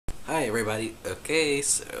Hi everybody. Okay,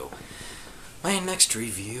 so my next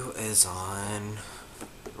review is on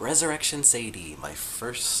Resurrection Sadie, my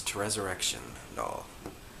first Resurrection doll.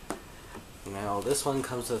 Now this one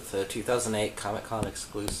comes with a 2008 Comic-Con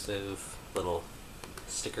exclusive little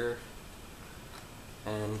sticker,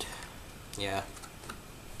 and yeah,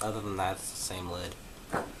 other than that it's the same lid.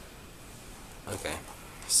 Okay,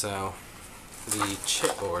 so the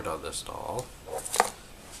chipboard on this doll,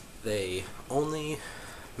 they only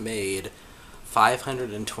made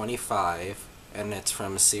 525, and it's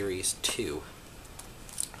from series 2.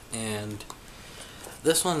 And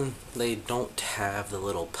this one, they don't have the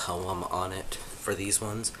little poem on it for these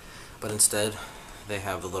ones, but instead they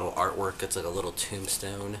have the little artwork. It's like a little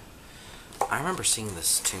tombstone. I remember seeing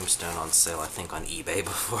this tombstone on sale, I think on eBay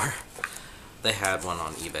before. They had one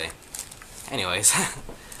on eBay. Anyways,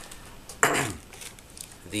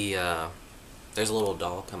 there's a little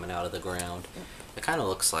doll coming out of the ground. It kind of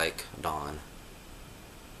looks like Dawn.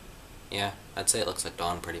 Yeah, I'd say it looks like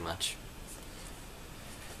Dawn pretty much.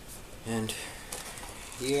 And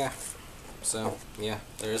yeah, so yeah,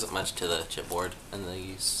 there isn't much to the chipboard in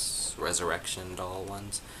these Resurrection doll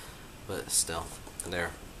ones, but still,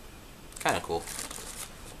 they're kind of cool.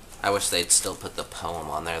 I wish they'd still put the poem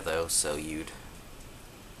on there though, so you'd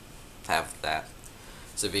have that.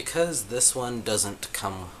 So because this one doesn't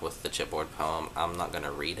come with the chipboard poem, I'm not going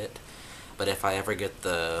to read it. But if I ever get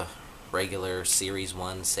the regular Series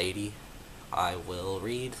 1 Sadie, I will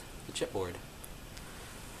read the chipboard.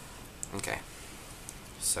 Okay,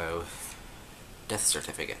 so death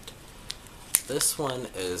certificate. This one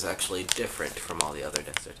is actually different from all the other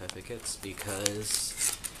death certificates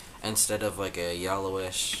because instead of like a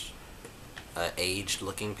yellowish, aged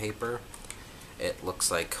looking paper, it looks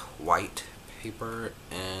like white paper,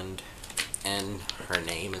 and her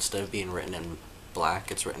name, instead of being written in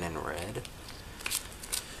black, it's written in red.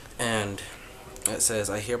 And it says,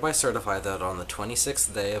 I hereby certify that on the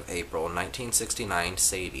 26th day of April 1969,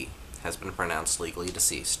 Sadie has been pronounced legally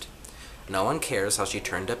deceased. No one cares how she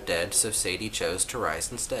turned up dead, so Sadie chose to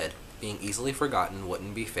rise instead. Being easily forgotten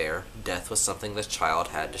wouldn't be fair. Death was something this child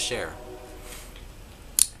had to share.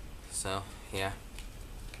 So, yeah.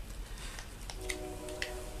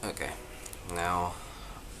 Okay, now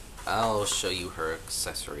I'll show you her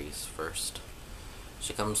accessories first.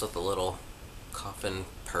 She comes with a little coffin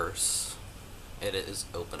purse. It is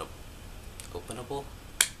openable?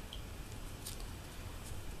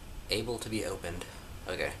 Able to be opened.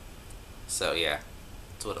 Okay, so yeah,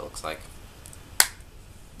 that's what it looks like.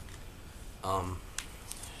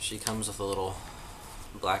 She comes with a little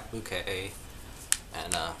black bouquet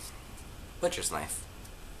and a butcher's knife.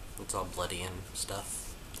 It's all bloody and stuff.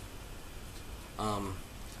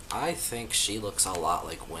 I think she looks a lot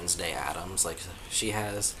like Wednesday Addams. Like, she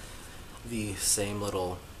has the same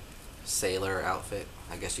little sailor outfit,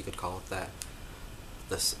 I guess you could call it that.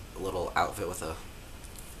 This little outfit with a,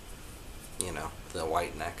 the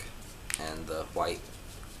white neck and the white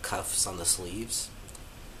cuffs on the sleeves.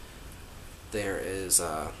 There is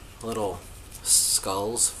little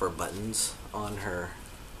skulls for buttons on her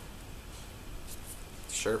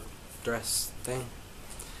shirt dress thing.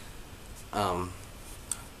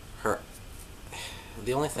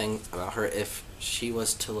 The only thing about her, if she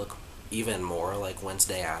was to look even more like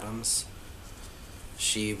Wednesday Addams,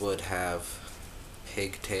 she would have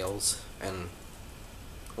pigtails and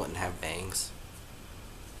wouldn't have bangs.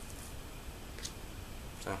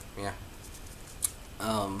 So, yeah.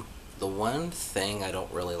 The one thing I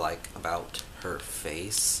don't really like about her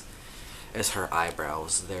face is her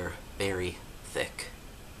eyebrows. They're very thick.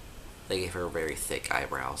 They gave her very thick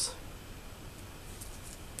eyebrows.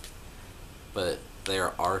 But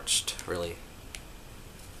they're arched really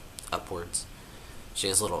upwards. She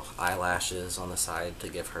has little eyelashes on the side to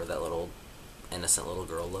give her that little innocent little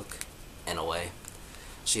girl look, in a way.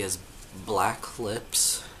 She has black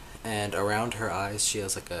lips, and around her eyes she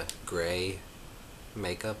has like a gray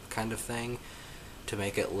makeup kind of thing to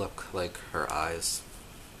make it look like her eyes,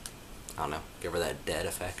 I don't know, give her that dead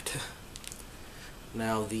effect.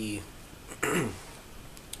 Now the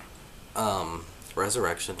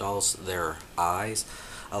Resurrection dolls, their eyes,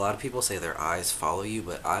 a lot of people say their eyes follow you,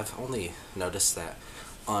 but I've only noticed that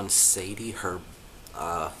on Sadie, her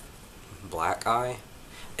black eye,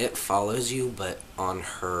 it follows you, but on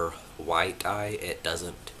her white eye, it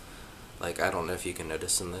doesn't. Like, I don't know if you can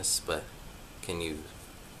notice in this, but can you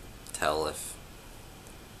tell if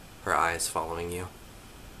her eye is following you?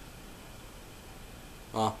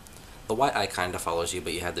 Well, the white eye kind of follows you,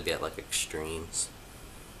 but you have to be at like extremes.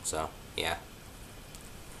 So, yeah.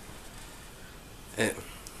 It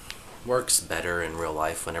works better in real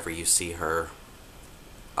life whenever you see her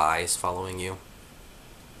eyes following you.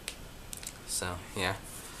 So, yeah.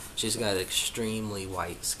 She's got extremely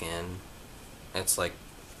white skin. It's like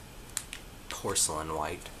porcelain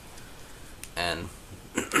white. And,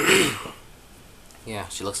 yeah,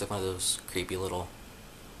 she looks like one of those creepy little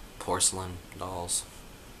porcelain dolls.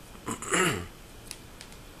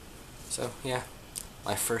 So, yeah.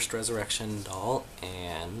 My first resurrection doll,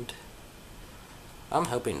 and I'm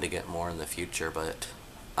hoping to get more in the future, but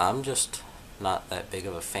I'm just not that big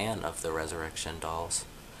of a fan of the resurrection dolls.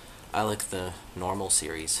 I like the normal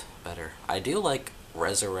series better. I do like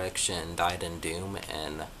Resurrection Died in Doom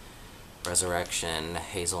and Resurrection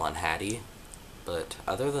Hazel and Hattie, but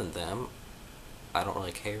other than them, I don't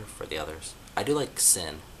really care for the others. I do like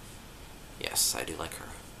Sin. Yes, I do like her.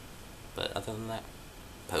 But other than that,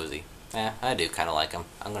 Posey. I do kind of like him.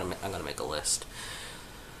 I'm gonna make a list.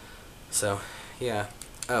 So, yeah.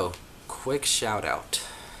 Oh, quick shout out.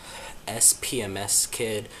 SPMS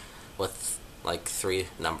Kid with like 3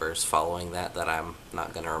 numbers following that I'm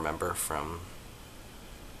not gonna remember from.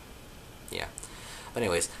 Yeah. But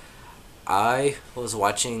anyways, I was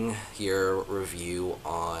watching your review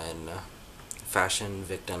on Fashion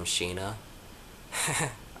Victim Sheena.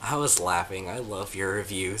 I was laughing. I love your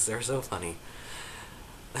reviews. They're so funny.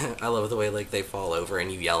 I love the way like they fall over and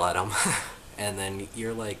you yell at them. And then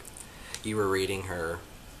you're like, you were reading her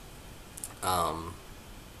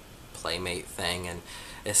Playmate thing, and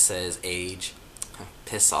it says age,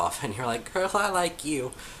 piss off, and you're like, girl, I like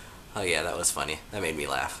you. Oh yeah, that was funny. That made me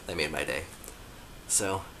laugh. That made my day.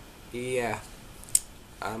 So, yeah.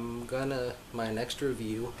 My next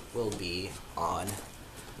review will be on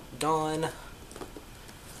Dawn.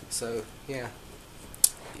 So, yeah.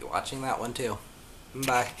 Be watching that one too.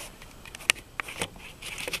 Bye.